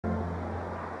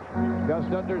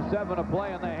Just under 7 to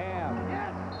play in the half.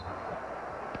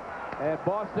 And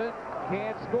Boston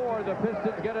can't score. The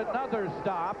Pistons get another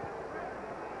stop.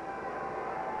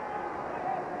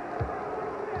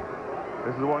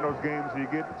 This is one of those games you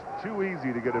get too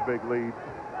easy to get a big lead.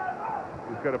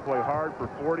 He's got to play hard for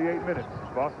 48 minutes.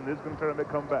 Boston is going to try to make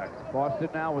a comeback. Boston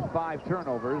now with 5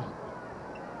 turnovers.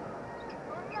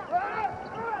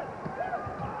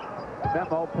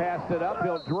 Memo passed it up.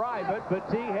 He'll drive it, but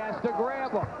T has to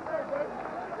grab him.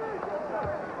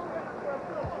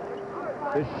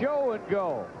 The show and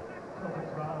go.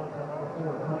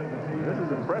 This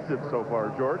is impressive so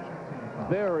far, George.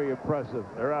 Very impressive.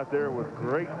 They're out there with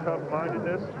great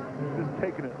tough-mindedness, just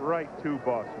taking it right to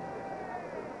Boston.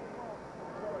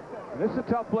 And this is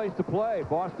a tough place to play.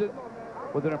 Boston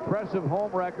with an impressive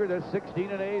home record. They're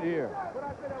 16-8 here.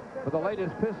 For the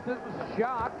latest Pistons,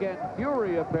 shock and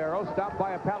fury apparel stopped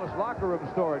by a Palace locker room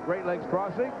store at Great Lakes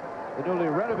Crossing, the newly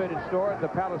renovated store at the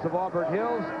Palace of Auburn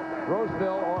Hills,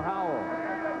 Roseville, or Howell.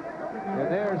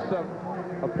 And there's some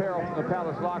apparel from the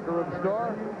Palace locker room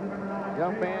store.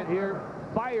 Young man here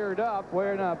fired up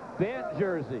wearing a Ben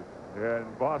jersey.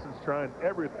 And Boston's trying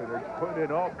everything. They're putting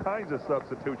in all kinds of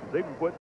substitutions. They even put